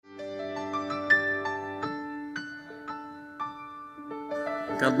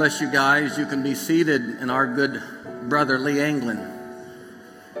God bless you guys. You can be seated, and our good brother Lee Anglin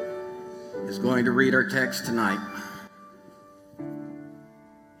is going to read our text tonight.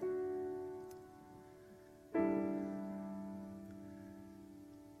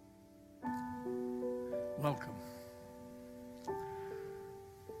 Welcome.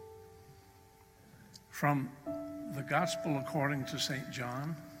 From the Gospel according to St.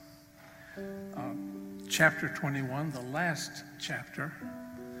 John, chapter 21, the last chapter.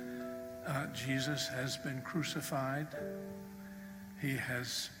 Jesus has been crucified. He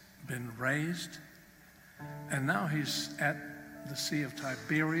has been raised. And now he's at the Sea of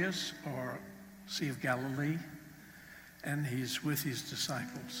Tiberias, or Sea of Galilee, and he's with his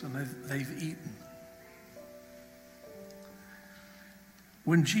disciples, and they've eaten.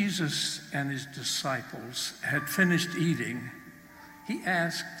 When Jesus and his disciples had finished eating, he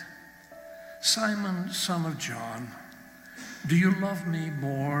asked, "Simon, son of John, do you love me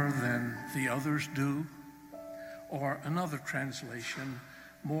more than the others do?" Or another translation,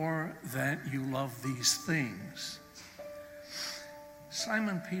 "More than you love these things?"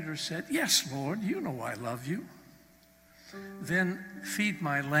 Simon Peter said, "Yes, Lord, you know I love you." "Then feed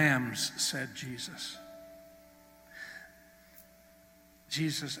my lambs," said Jesus.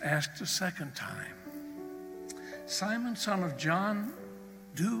 Jesus asked a second time, "Simon, son of John,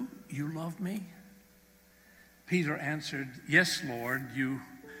 do you love me?" Peter answered, "Yes, Lord, you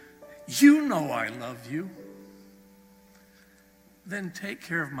know I love you." "Then take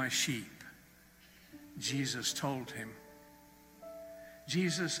care of my sheep," Jesus told him.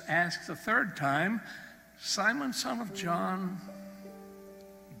 Jesus asked the third time, "Simon, son of John,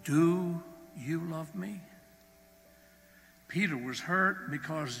 do you love me?" Peter was hurt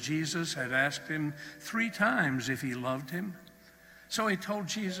because Jesus had asked him 3 times if he loved him. So he told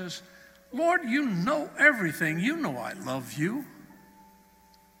Jesus, "Lord, you know everything. You know I love you."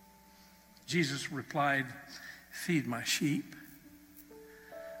 Jesus replied, "Feed my sheep.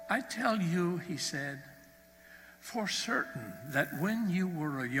 I tell you," he said, "for certain that when you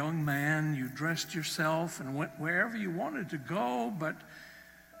were a young man, you dressed yourself and went wherever you wanted to go, but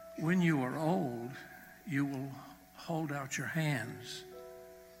when you are old, you will hold out your hands.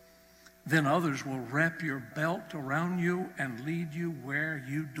 Then others will wrap your belt around you and lead you where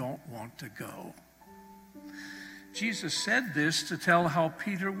you don't want to go." Jesus said this to tell how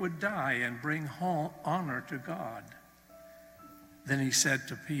Peter would die and bring honor to God. Then he said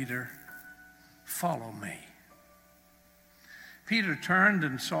to Peter, "Follow me." Peter turned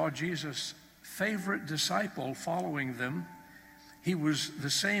and saw Jesus' favorite disciple following them. He was the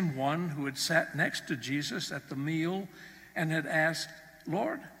same one who had sat next to Jesus at the meal and had asked,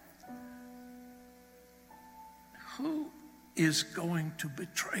 "Lord, who is going to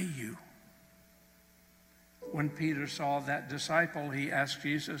betray you?" When Peter saw that disciple, he asked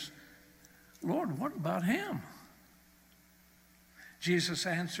Jesus, "Lord, what about him?" Jesus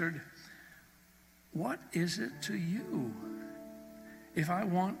answered, "What is it to you? If I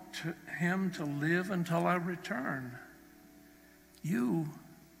want him to live until I return, you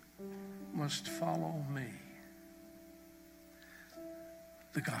must follow me."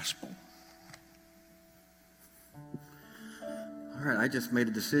 The gospel. All right, I just made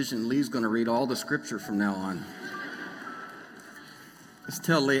a decision. Lee's going to read all the scripture from now on. Let's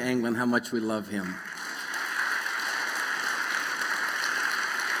tell Lee Anglin how much we love him.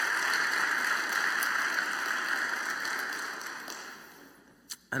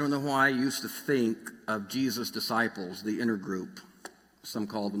 I don't know why I used to think of Jesus' disciples, the inner group. Some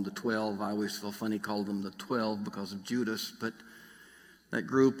call them the 12. I always feel funny calling them the 12 because of Judas. But that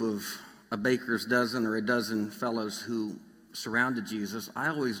group of a baker's dozen or a dozen fellows who surrounded Jesus, I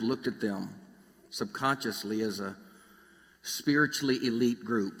always looked at them subconsciously as a spiritually elite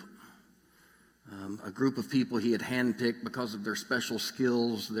group. A group of people he had handpicked because of their special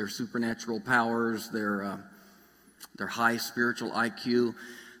skills, their supernatural powers, their high spiritual IQ.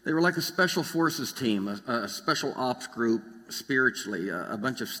 They were like a special forces team, a special ops group spiritually, a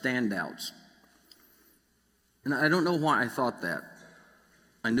bunch of standouts. And I don't know why I thought that.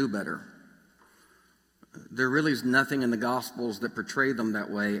 I knew better. There really is nothing in the Gospels that portray them that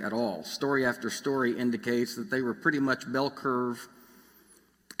way at all. Story after story indicates that they were pretty much bell curve,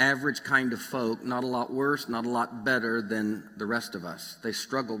 average kind of folk, not a lot worse, not a lot better than the rest of us. They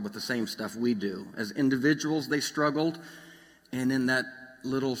struggled with the same stuff we do. As individuals, they struggled, and in that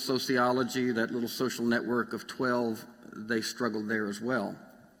little sociology, that little social network of 12, they struggled there as well.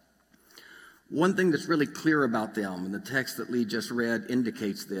 One thing that's really clear about them, and the text that Lee just read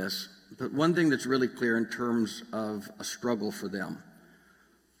indicates this, but one thing that's really clear in terms of a struggle for them,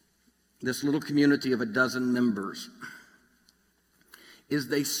 this little community of a dozen members, is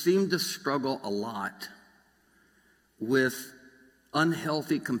they seem to struggle a lot with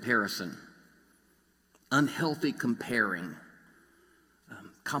unhealthy comparison, unhealthy comparing,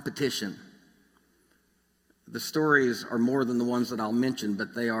 competition. The stories are more than the ones that I'll mention,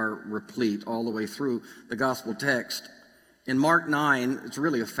 but they are replete all the way through the gospel text. In Mark 9, it's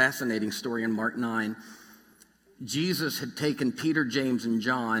really a fascinating story in Mark 9. Jesus had taken Peter, James, and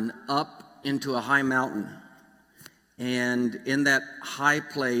John up into a high mountain. And in that high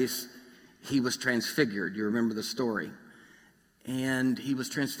place, he was transfigured. You remember the story. And he was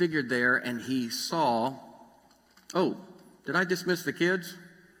transfigured there, and he saw... Oh, did I dismiss the kids?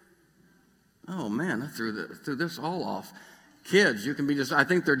 Oh, man, I threw this all off. Kids, you can be I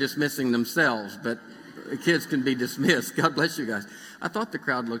think they're dismissing themselves, but the kids can be dismissed. God bless you guys. I thought the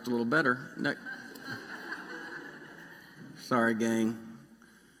crowd looked a little better. No. Sorry, gang.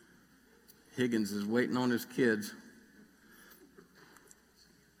 Higgins is waiting on his kids.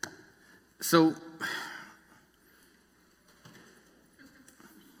 So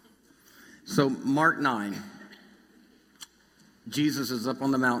Mark 9, Jesus is up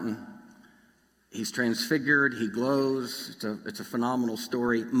on the mountain. He's transfigured, he glows. It's a phenomenal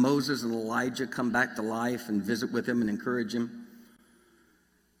story. Moses and Elijah come back to life and visit with him and encourage him.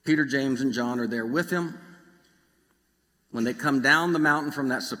 Peter, James, and John are there with him. When they come down the mountain from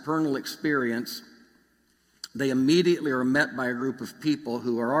that supernal experience, they immediately are met by a group of people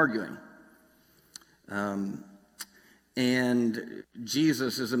who are arguing. And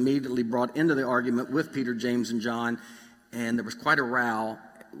Jesus is immediately brought into the argument with Peter, James, and John, and there was quite a row.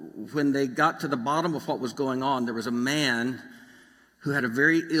 When they got to the bottom of what was going on, there was a man who had a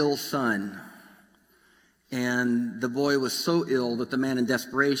very ill son. And the boy was so ill that the man in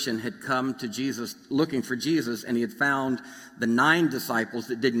desperation had come to Jesus looking for Jesus, and he had found the 9 disciples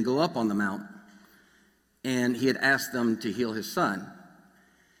that didn't go up on the mountain. And he had asked them to heal his son.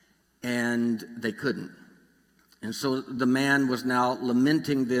 And they couldn't. And so the man was now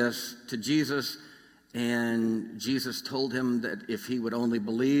lamenting this to Jesus, and Jesus told him that if he would only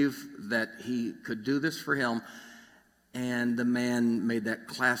believe that he could do this for him. And the man made that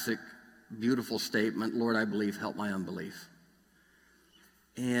classic, beautiful statement, "Lord, I believe, help my unbelief."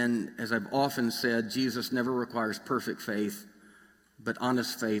 And as I've often said, Jesus never requires perfect faith, but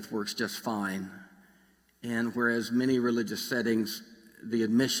honest faith works just fine. And whereas many religious settings, the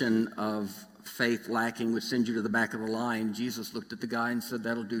admission of faith lacking would send you to the back of the line, Jesus looked at the guy and said,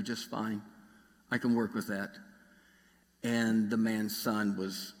 "That'll do just fine. I can work with that." And the man's son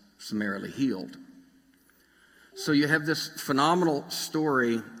was summarily healed. So you have this phenomenal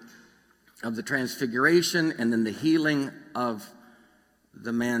story of the transfiguration and then the healing of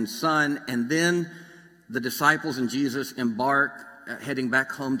the man's son. And then the disciples and Jesus embark, heading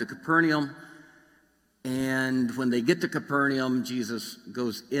back home to Capernaum. And when they get to Capernaum, Jesus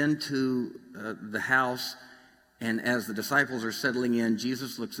goes into the house. And as the disciples are settling in,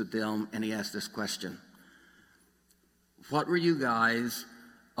 Jesus looks at them and he asks this question: "What were you guys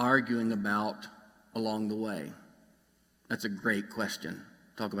arguing about along the way?" That's a great question.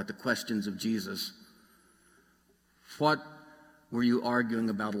 Talk about the questions of Jesus. What were you arguing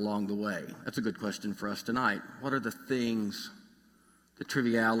about along the way? That's a good question for us tonight. What are the things, the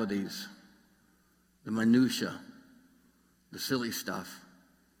trivialities, the minutia, the silly stuff?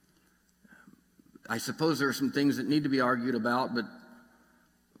 I suppose there are some things that need to be argued about, but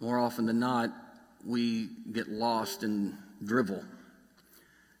more often than not, we get lost in drivel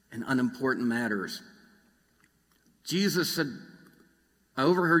and unimportant matters. Jesus said, "I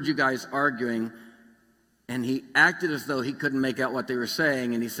overheard you guys arguing," and he acted as though he couldn't make out what they were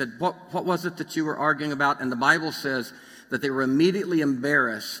saying. And he said, what was it that you were arguing about? And the Bible says that they were immediately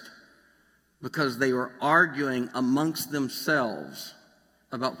embarrassed because they were arguing amongst themselves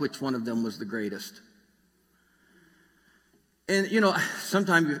about which one of them was the greatest. And,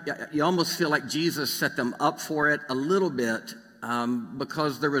 sometimes you almost feel like Jesus set them up for it a little bit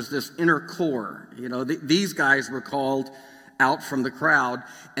because there was this inner core. These guys were called out from the crowd.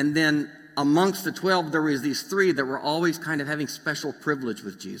 And then amongst the 12, there was these 3 that were always kind of having special privilege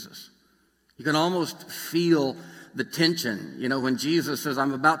with Jesus. You can almost feel the tension, when Jesus says,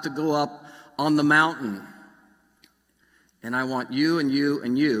 "I'm about to go up on the mountain, and I want you and you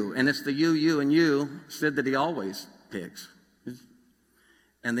and you." And it's the you, and you, Sid, that he always picks.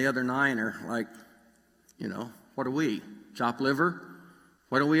 And the other 9 are like, what are we? Chopped liver?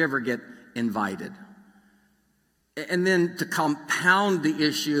 Why don't we ever get invited? And then to compound the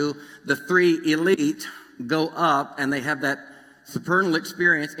issue, the 3 elite go up and they have that supernal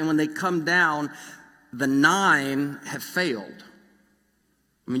experience. And when they come down, the 9 have failed.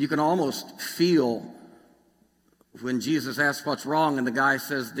 I mean, you can almost feel when Jesus asks what's wrong, and the guy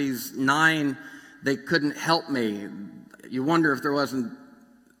says, these 9, they couldn't help me. You wonder if there wasn't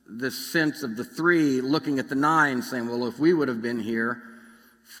this sense of the 3 looking at the 9 saying, well, if we would have been here,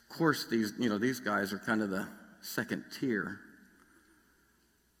 of course these guys are kind of the second tier.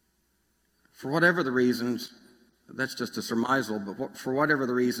 For whatever the reasons, that's just a surmisal, but for whatever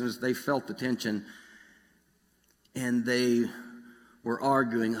the reasons, they felt the tension, and they were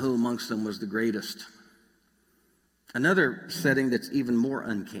arguing who amongst them was the greatest. Another setting that's even more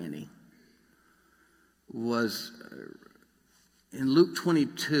uncanny was in Luke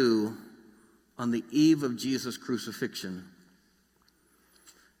 22, on the eve of Jesus' crucifixion.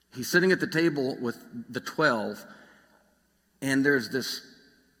 He's sitting at the table with the 12, and there's this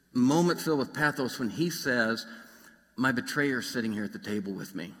moment filled with pathos when he says, my betrayer is sitting here at the table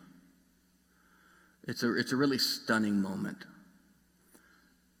with me. It's a really stunning moment.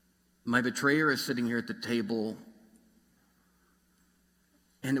 My betrayer is sitting here at the table.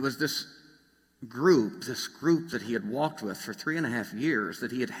 And it was this group that he had walked with for 3.5 years,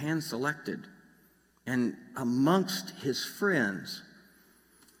 that he had hand-selected. And amongst his friends,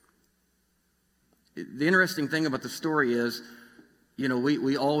 the interesting thing about the story is,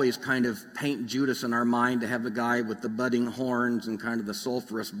 we always kind of paint Judas in our mind to have the guy with the budding horns and kind of the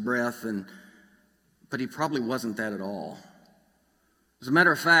sulfurous breath, but he probably wasn't that at all. As a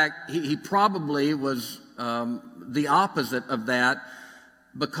matter of fact, he probably was the opposite of that,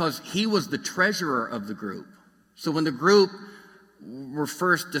 because he was the treasurer of the group. So when the group were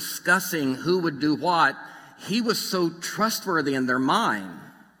first discussing who would do what, he was so trustworthy in their mind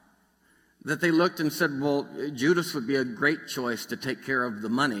that they looked and said, well, Judas would be a great choice to take care of the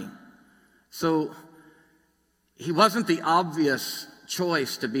money. So he wasn't the obvious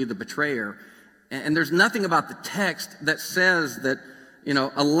choice to be the betrayer. And there's nothing about the text that says that,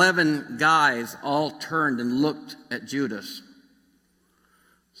 11 guys all turned and looked at Judas.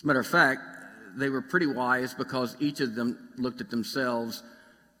 As a matter of fact, they were pretty wise, because each of them looked at themselves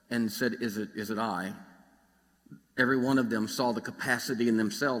and said, is it I? Every one of them saw the capacity in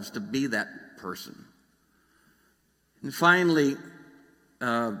themselves to be that person. And finally,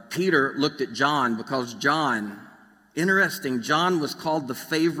 Peter looked at John, because John was called the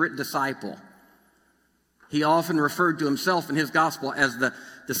favorite disciple. He often referred to himself in his gospel as the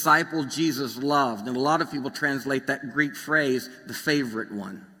disciple Jesus loved. And a lot of people translate that Greek phrase, the favorite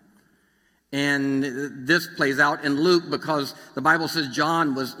one. And this plays out in Luke, because the Bible says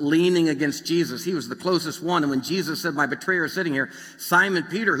John was leaning against Jesus. He was the closest one. And when Jesus said, my betrayer is sitting here, Simon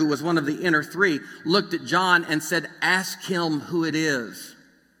Peter, who was one of the inner 3, looked at John and said, ask him who it is.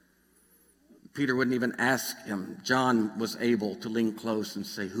 Peter wouldn't even ask him. John was able to lean close and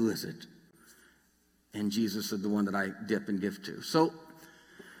say, who is it? And Jesus said, the one that I dip and give to. So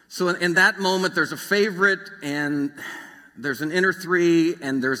in that moment, there's a favorite, and there's an inner 3,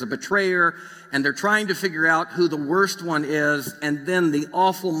 and there's a betrayer, and they're trying to figure out who the worst one is. And then the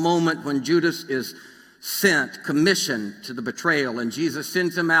awful moment when Judas is commissioned to the betrayal, and Jesus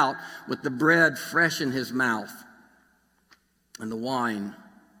sends him out with the bread fresh in his mouth and the wine.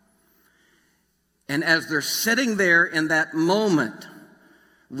 And as they're sitting there in that moment,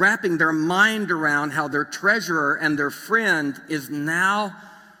 wrapping their mind around how their treasurer and their friend is now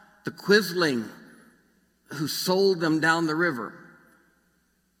the Quisling who sold them down the river,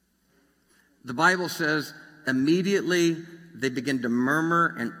 the Bible says immediately they begin to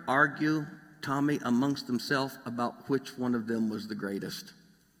murmur and argue, Tommy, amongst themselves about which one of them was the greatest.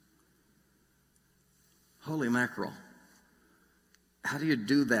 Holy mackerel. How do you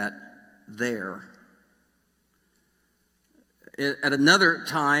do that there? At another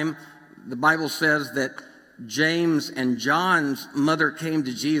time, the Bible says that James and John's mother came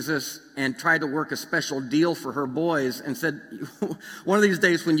to Jesus and tried to work a special deal for her boys and said, one of these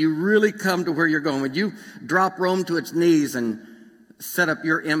days when you really come to where you're going, would you drop Rome to its knees and set up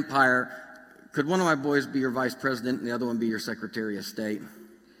your empire? Could one of my boys be your vice president and the other one be your secretary of state?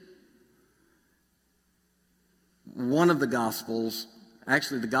 One of the Gospels,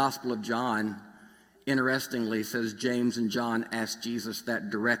 actually the Gospel of John, interestingly says James and John asked Jesus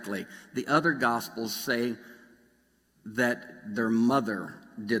that directly. The other Gospels say that their mother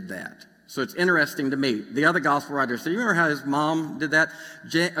did that. So it's interesting to me. The other Gospel writers say, you remember how his mom did that?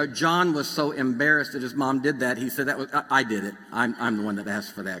 John was so embarrassed that his mom did that. He said, I did it. I'm the one that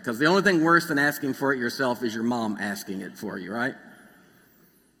asked for that. Because the only thing worse than asking for it yourself is your mom asking it for you, right?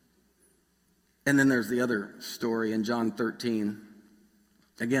 And then there's the other story in John 13.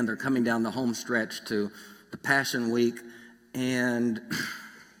 Again, they're coming down the home stretch to the Passion Week, and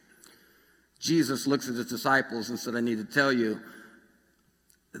Jesus looks at his disciples and said, I need to tell you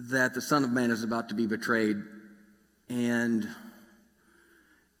that the Son of Man is about to be betrayed and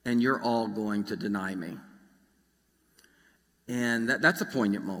you're all going to deny me. And that's a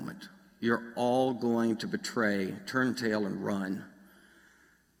poignant moment. You're all going to betray, turn tail, and run.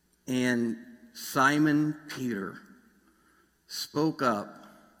 And Simon Peter spoke up.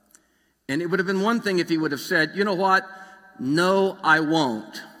 And it would have been one thing if he would have said, you know what? No, I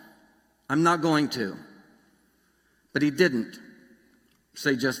won't. I'm not going to. But he didn't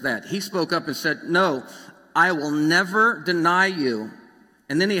say just that. He spoke up and said, no, I will never deny you.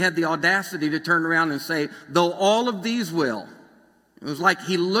 And then he had the audacity to turn around and say, though all of these will. It was like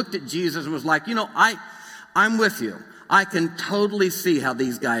he looked at Jesus and was like, you know, I'm with you. I can totally see how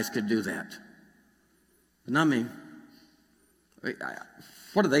these guys could do that. But not me.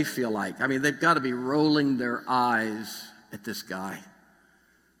 What do they feel like? I mean, they've got to be rolling their eyes at this guy.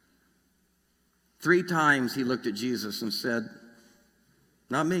 3 times he looked at Jesus and said,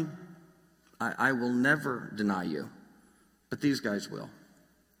 not me. I will never deny you. But these guys will.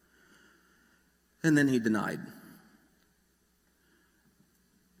 And then he denied.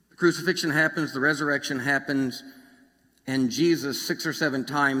 The crucifixion happens, the resurrection happens, and Jesus 6 or 7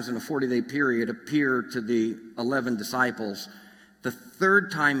 times in a 40-day period appeared to the 11 disciples. The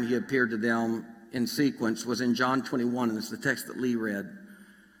 3rd time he appeared to them in sequence was in John 21, and it's the text that Lee read.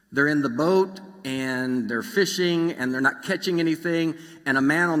 They're in the boat, and they're fishing, and they're not catching anything, and a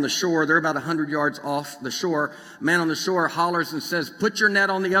man on the shore, they're about 100 yards off the shore, a man on the shore hollers and says, put your net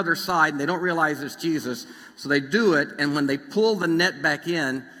on the other side, and they don't realize it's Jesus, so they do it, and when they pull the net back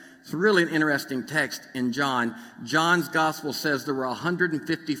in, it's really an interesting text in John. John's gospel says there were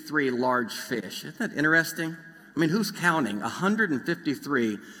 153 large fish. Isn't that interesting? I mean, who's counting?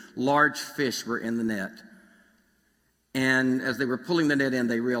 153 large fish were in the net. And as they were pulling the net in,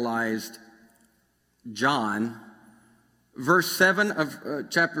 they realized John, verse 7 of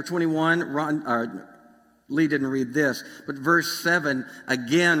chapter 21, Lee didn't read this, but verse 7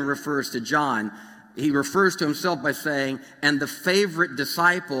 again refers to John. He refers to himself by saying, and the favorite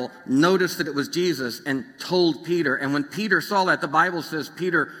disciple noticed that it was Jesus and told Peter. And when Peter saw that, the Bible says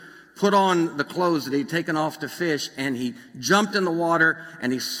Peter put on the clothes that he'd taken off to fish, and he jumped in the water,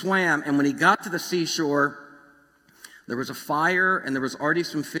 and he swam. And when he got to the seashore, there was a fire, and there was already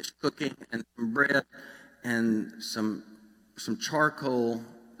some fish cooking, and some bread, and some charcoal,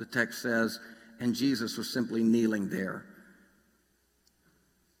 the text says, and Jesus was simply kneeling there.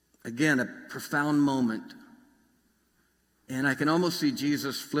 Again, a profound moment. And I can almost see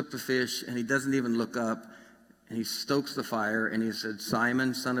Jesus flip the fish, and he doesn't even look up. And he stokes the fire, and he said,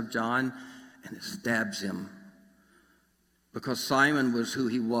 Simon, son of John, and it stabs him. Because Simon was who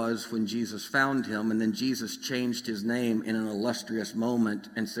he was when Jesus found him, and then Jesus changed his name in an illustrious moment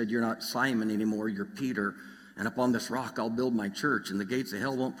and said, you're not Simon anymore, you're Peter. And upon this rock I'll build my church, and the gates of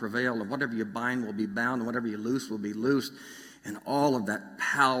hell won't prevail, and whatever you bind will be bound, and whatever you loose will be loosed. And all of that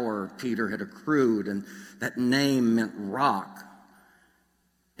power Peter had accrued, and that name meant rock.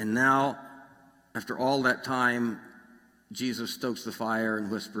 And now, after all that time, Jesus stokes the fire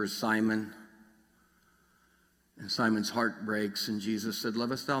and whispers, Simon. And Simon's heart breaks, and Jesus said,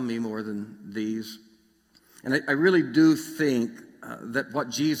 lovest thou me more than these? And I really do think that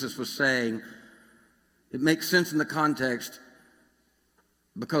what Jesus was saying, it makes sense in the context,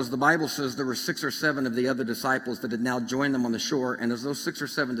 because the Bible says there were 6 or 7 of the other disciples that had now joined them on the shore. And as those 6 or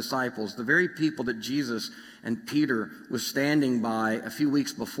 7 disciples, the very people that Jesus and Peter was standing by a few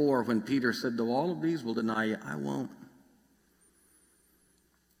weeks before, when Peter said, though all of these will deny you, I won't.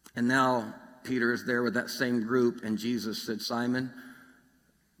 And now Peter is there with that same group, and Jesus said, Simon,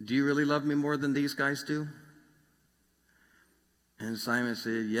 do you really love me more than these guys do? And Simon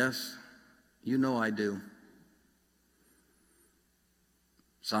said, yes, you know I do.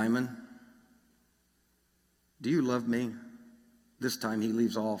 Simon, do you love me? This time he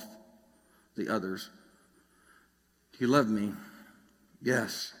leaves off the others. Do you love me?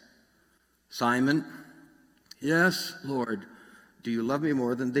 Yes. Simon, yes, Lord. Do you love me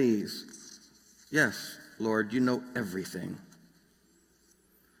more than these? Yes, Lord, you know everything.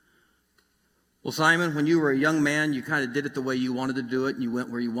 Well, Simon, when you were a young man, you kind of did it the way you wanted to do it, and you went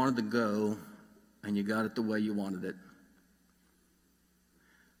where you wanted to go, and you got it the way you wanted it.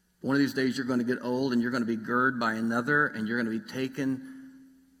 One of these days you're going to get old, and you're going to be girded by another, and you're going to be taken.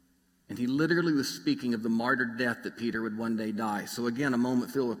 And he literally was speaking of the martyr death that Peter would one day die. So again, a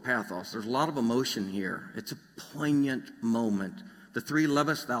moment filled with pathos. There's a lot of emotion here. It's a poignant moment. The 3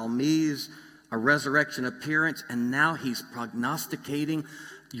 lovest thou me's, a resurrection appearance, and now he's prognosticating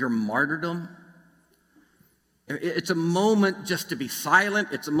your martyrdom. It's a moment just to be silent.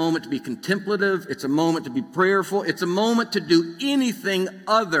 It's a moment to be contemplative. It's a moment to be prayerful. It's a moment to do anything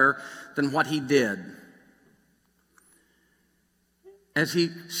other than what he did. as he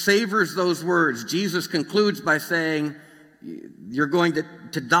savors those words, Jesus concludes by saying, you're going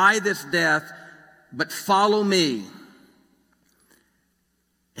to die this death, but follow me.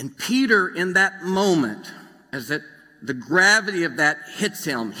 And Peter, in that moment, as the gravity of that hits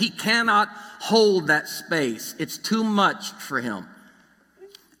him, he cannot hold that space. It's too much for him.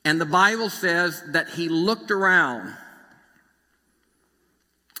 And the Bible says that he looked around,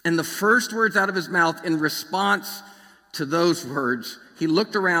 and the first words out of his mouth in response to those words, he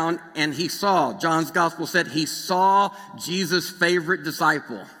looked around and he saw, John's gospel said, he saw Jesus' favorite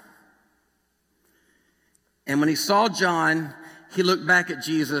disciple. And when he saw John, he looked back at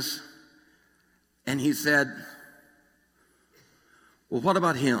Jesus and he said, well, what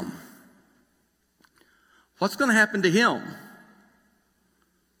about him? What's going to happen to him?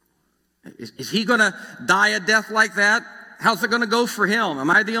 Is he going to die a death like that? How's it going to go for him? Am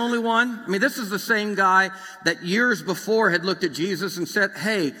I the only one? I mean, this is the same guy that years before had looked at Jesus and said,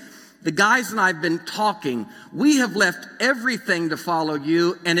 hey, the guys and I have been talking. We have left everything to follow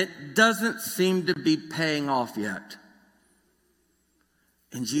you, and it doesn't seem to be paying off yet.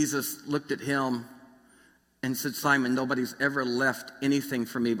 And Jesus looked at him and said, Simon, nobody's ever left anything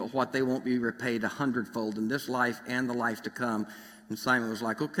for me but what they won't be repaid 100-fold in this life and the life to come. And Simon was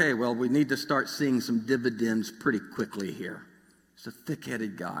like, okay, well, we need to start seeing some dividends pretty quickly here. He's a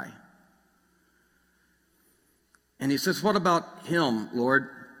thick-headed guy. And he says, what about him, Lord?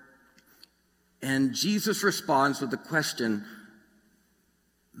 And Jesus responds with the question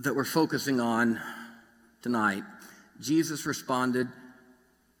that we're focusing on tonight. Jesus responded,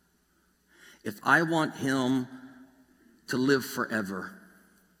 if I want him to live forever,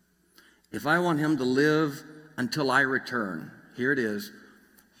 if I want him to live until I return, here it is,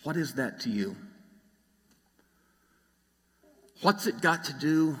 what is that to you? What's it got to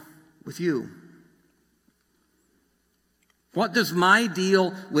do with you? What does my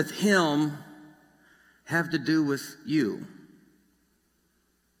deal with him have to do with you?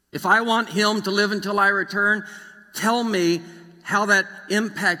 If I want him to live until I return, tell me how that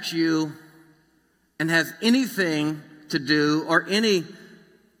impacts you and has anything to do or any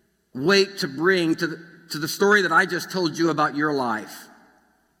weight to bring to the story that I just told you about your life.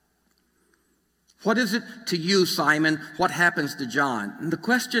 What is it to you, Simon? What happens to John? And the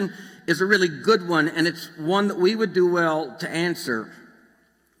question is a really good one, and it's one that we would do well to answer.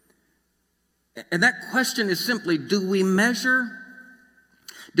 And that question is simply, do we measure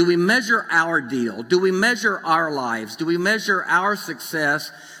our deal? Do we measure our lives? Do we measure our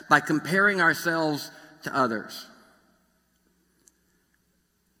success by comparing ourselves to others?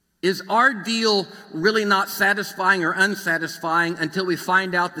 Is our deal really not satisfying or unsatisfying until we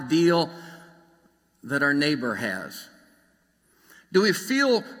find out the deal that our neighbor has? Do we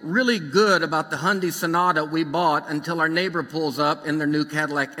feel really good about the Hyundai Sonata we bought until our neighbor pulls up in their new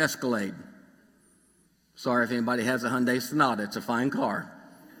Cadillac Escalade? Sorry if anybody has a Hyundai Sonata. It's a fine car.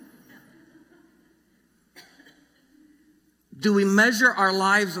 Do we measure our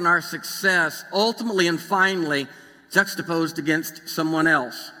lives and our success ultimately and finally juxtaposed against someone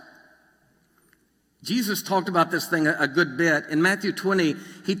else? Jesus talked about this thing a good bit. In Matthew 20,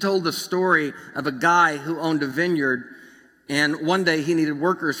 he told the story of a guy who owned a vineyard, and one day he needed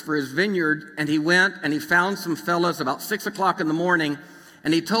workers for his vineyard, and he went and he found some fellas about 6 o'clock in the morning,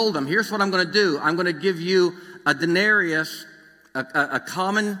 and he told them, here's what I'm going to do. I'm going to give you a denarius, a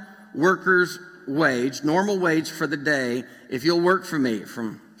common worker's wage, normal wage for the day, if you'll work for me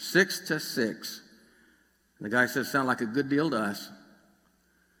from 6 to 6. And the guy says, sound like a good deal to us.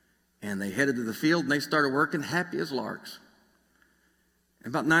 And they headed to the field and they started working happy as larks.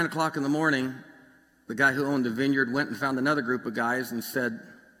 And about 9 o'clock in the morning, the guy who owned the vineyard went and found another group of guys and said,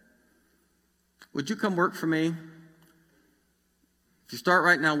 would you come work for me? If you start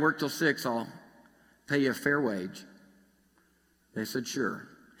right now, work till 6, I'll pay you a fair wage. They said, sure.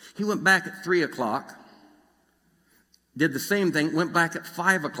 He went back at 3 o'clock, did the same thing, went back at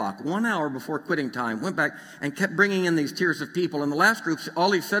 5 o'clock, 1 hour before quitting time, went back and kept bringing in these tiers of people. And the last group,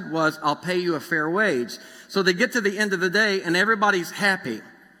 all he said was, I'll pay you a fair wage. So they get to the end of the day and everybody's happy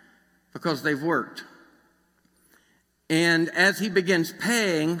because they've worked. And as he begins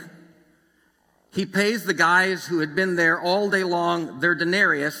paying, he pays the guys who had been there all day long their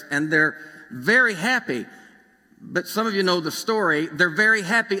denarius, and they're very happy. But some of you know the story. They're very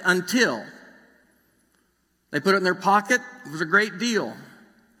happy until they put it in their pocket. It was a great deal.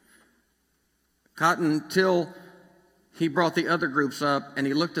 Until he brought the other groups up and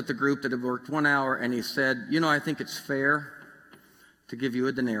he looked at the group that had worked 1 hour and he said, I think it's fair to give you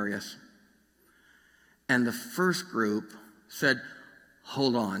a denarius. And the first group said,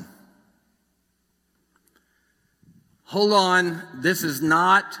 hold on. hold on, this is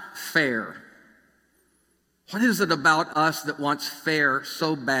not fair. What is it about us that wants fair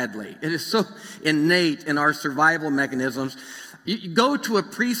so badly? It is so innate in our survival mechanisms. You go to a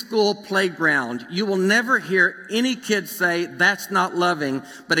preschool playground, you will never hear any kid say, that's not loving,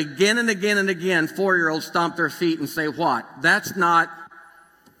 but again and again and again, 4-year-olds stomp their feet and say, what? That's not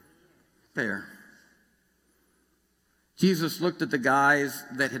fair. Jesus looked at the guys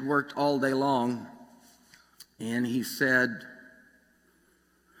that had worked all day long, and he said,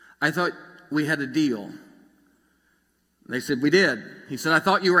 I thought we had a deal. They said, we did. He said, I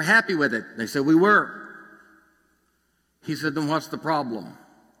thought you were happy with it. They said, we were. He said, then what's the problem?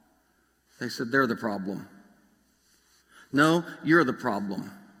 They said, they're the problem. No, you're the problem.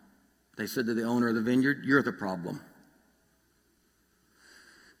 They said to the owner of the vineyard, you're the problem.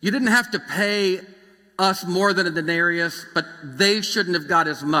 You didn't have to pay us more than a denarius, but they shouldn't have got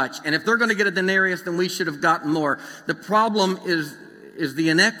as much. And if they're going to get a denarius, then we should have gotten more. The problem is the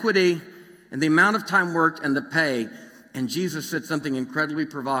inequity and the amount of time worked and the pay. And Jesus said something incredibly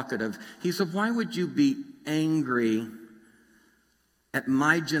provocative. He said, why would you be angry at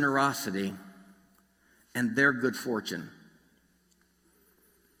my generosity and their good fortune?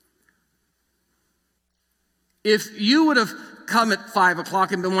 If you would have come at 5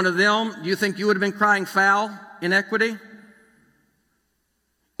 o'clock and been one of them, do you think you would have been crying foul, inequity?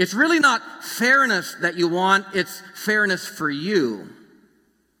 It's really not fairness that you want, it's fairness for you.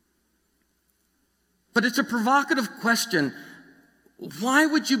 But it's a provocative question. Why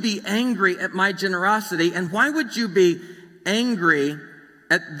would you be angry at my generosity, and why would you be angry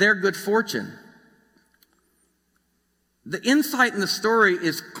at their good fortune? The insight in the story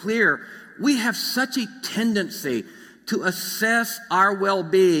is clear. We have such a tendency to assess our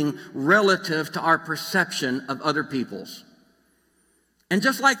well-being relative to our perception of other people's. And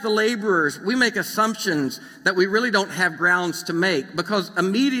just like the laborers, we make assumptions that we really don't have grounds to make, because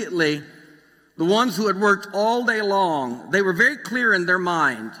immediately the ones who had worked all day long, they were very clear in their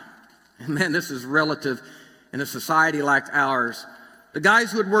mind. And man, this is relative in a society like ours. The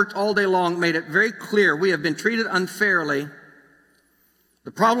guys who had worked all day long made it very clear, we have been treated unfairly.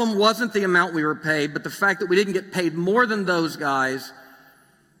 The problem wasn't the amount we were paid, but the fact that we didn't get paid more than those guys.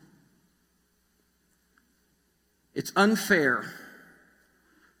 It's unfair.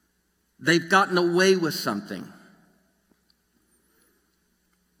 They've gotten away with something.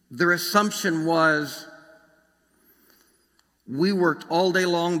 Their assumption was, we worked all day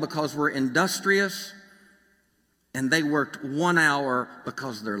long because we're industrious, and they worked 1 hour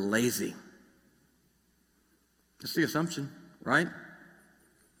because they're lazy. That's the assumption, right?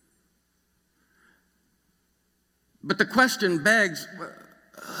 But the question begs,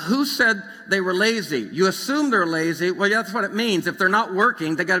 who said they were lazy? You assume they're lazy. Well, yeah, that's what it means. If they're not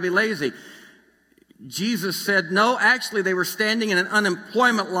working, they got to be lazy. Jesus said, no, actually they were standing in an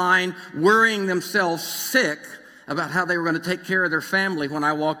unemployment line, worrying themselves sick about how they were going to take care of their family when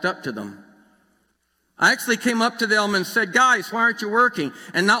I walked up to them. I actually came up to them and said, guys, why aren't you working?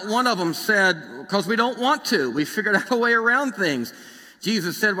 And not one of them said, because we don't want to. We figured out a way around things.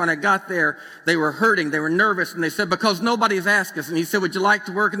 Jesus said when I got there, they were hurting, they were nervous, and they said, because nobody's asked us. And he said, would you like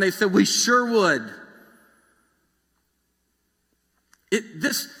to work? And they said, we sure would.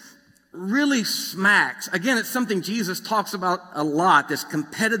 This really smacks. Again, it's something Jesus talks about a lot, this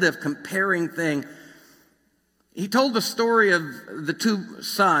competitive, comparing thing. He told the story of the two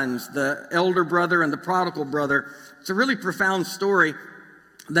sons, the elder brother and the prodigal brother. It's a really profound story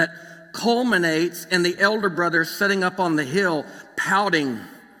that culminates in the elder brother sitting up on the hill pouting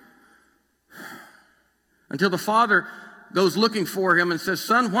until the father goes looking for him and says,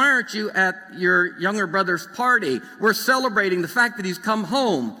 son, why aren't you at your younger brother's party? We're celebrating the fact that he's come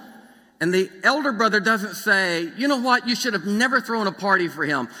home. And the elder brother doesn't say, you know what, you should have never thrown a party for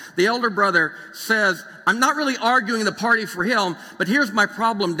him. The elder brother says, I'm not really arguing the party for him, but here's my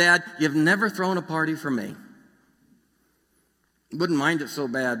problem, Dad. You've never thrown a party for me. Wouldn't mind it so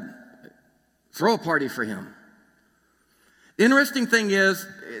bad. Throw a party for him. The interesting thing is,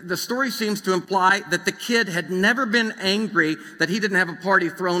 the story seems to imply that the kid had never been angry that he didn't have a party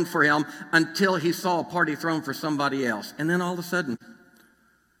thrown for him until he saw a party thrown for somebody else. And then all of a sudden,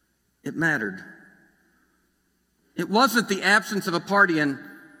 it mattered. It wasn't the absence of a party in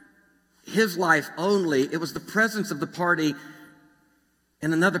his life only. It was the presence of the party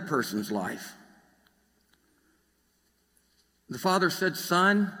in another person's life. The father said,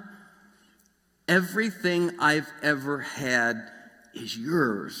 son, everything I've ever had is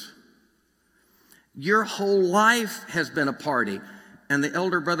yours. Your whole life has been a party. And the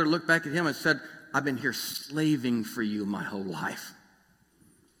elder brother looked back at him and said, I've been here slaving for you my whole life.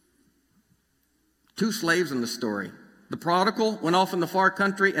 Two slaves in the story. The prodigal went off in the far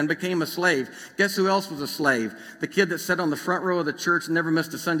country and became a slave. Guess who else was a slave? The kid that sat on the front row of the church, never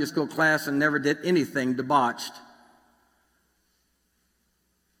missed a Sunday school class, and never did anything debauched.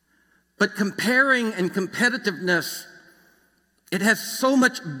 But comparing and competitiveness, it has so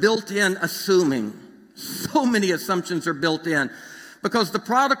much built-in assuming. So many assumptions are built in. Because the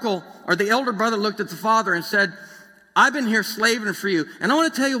prodigal, or the elder brother, looked at the father and said, I've been here slaving for you. And I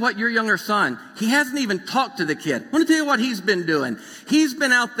want to tell you what, your younger son, he hasn't even talked to the kid. I want to tell you what he's been doing. He's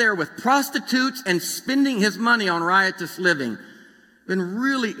been out there with prostitutes and spending his money on riotous living. Been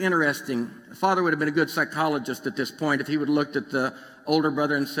really interesting. The father would have been a good psychologist at this point if he would have looked at the older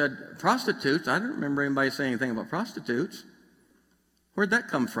brother and said, prostitutes? I don't remember anybody saying anything about prostitutes. Where'd that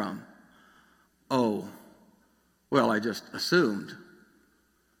come from? Oh, well, I just assumed.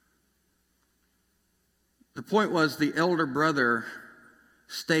 The point was the elder brother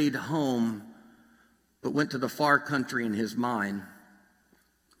stayed home but went to the far country in his mind.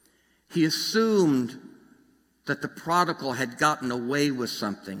 He assumed that the prodigal had gotten away with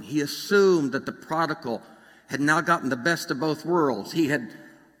something. He assumed that the prodigal had now gotten the best of both worlds. He had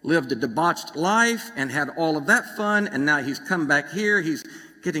lived a debauched life and had all of that fun, and now he's come back here, he's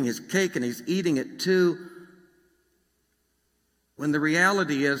getting his cake and he's eating it too. When the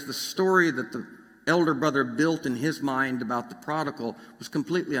reality is the story that the elder brother built in his mind about the prodigal was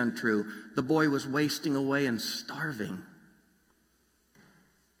completely untrue. The boy was wasting away and starving.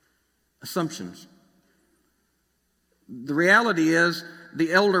 Assumptions. The reality is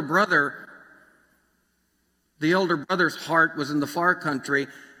the elder brother's heart was in the far country,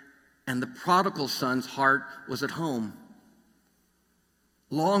 and the prodigal son's heart was at home,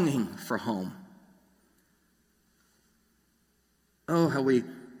 longing for home. Oh, how we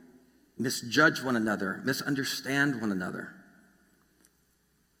misjudge one another, misunderstand one another.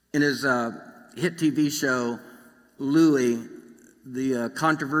 In his hit TV show, Louis, the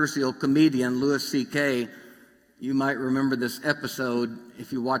controversial comedian Louis C.K., you might remember this episode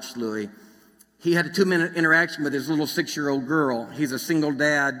if you watched Louis. He had a 2-minute interaction with his little 6-year-old girl. He's a single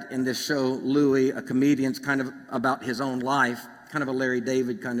dad in this show, Louis, a comedian. It's kind of about his own life, kind of a Larry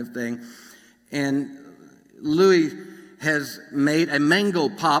David kind of thing. And Louis has made a mango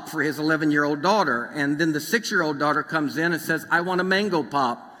pop for his 11-year-old daughter. And then the 6-year-old daughter comes in and says, I want a mango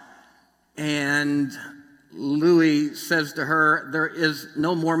pop. And Louis says to her, there is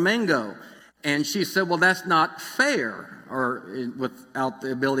no more mango. And she said, well, that's not fair. Or without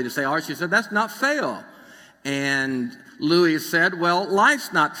the ability to say R, she said, that's not fair. And Louis said, well,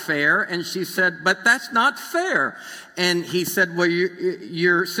 life's not fair. And she said, but that's not fair. And he said, well,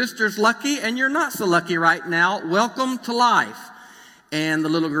 your sister's lucky and you're not so lucky right now. Welcome to life. And the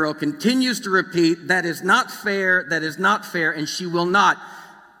little girl continues to repeat, that is not fair, that is not fair. And she will not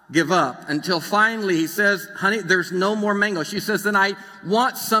give up until finally he says, honey, there's no more mango. She says, then I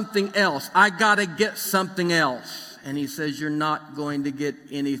want something else. I got to get something else. And he says, you're not going to get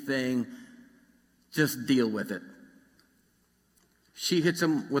anything. Just deal with it. She hits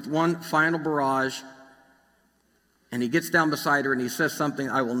him with one final barrage, and he gets down beside her and he says something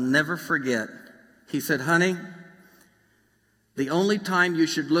I will never forget. He said, honey, the only time you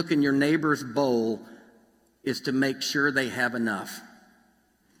should look in your neighbor's bowl is to make sure they have enough.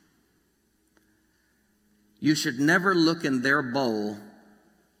 You should never look in their bowl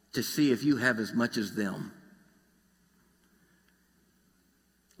to see if you have as much as them.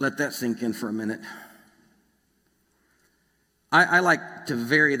 Let that sink in for a minute. I like to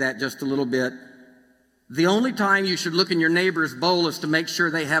vary that just a little bit. The only time you should look in your neighbor's bowl is to make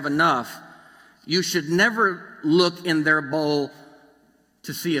sure they have enough. You should never look in their bowl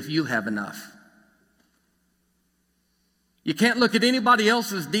to see if you have enough. You can't look at anybody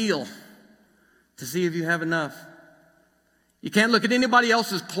else's deal to see if you have enough. You can't look at anybody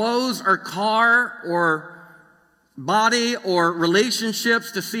else's clothes or car or body or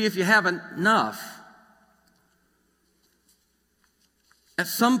relationships to see if you have enough. At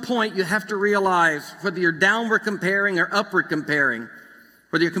some point, you have to realize whether you're downward comparing or upward comparing,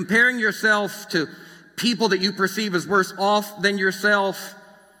 whether you're comparing yourself to people that you perceive as worse off than yourself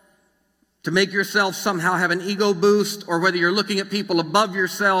to make yourself somehow have an ego boost, or whether you're looking at people above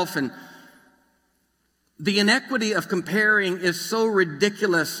yourself. And the inequity of comparing is so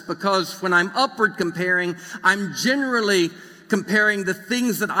ridiculous, because when I'm upward comparing, I'm generally comparing the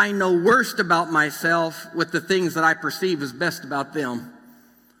things that I know worst about myself with the things that I perceive as best about them.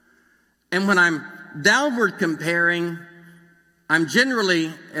 And when I'm downward comparing, I'm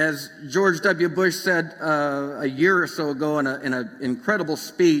generally, as George W. Bush said a year or so ago in an incredible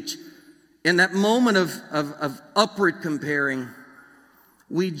speech, in that moment of upward comparing,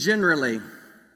 we generally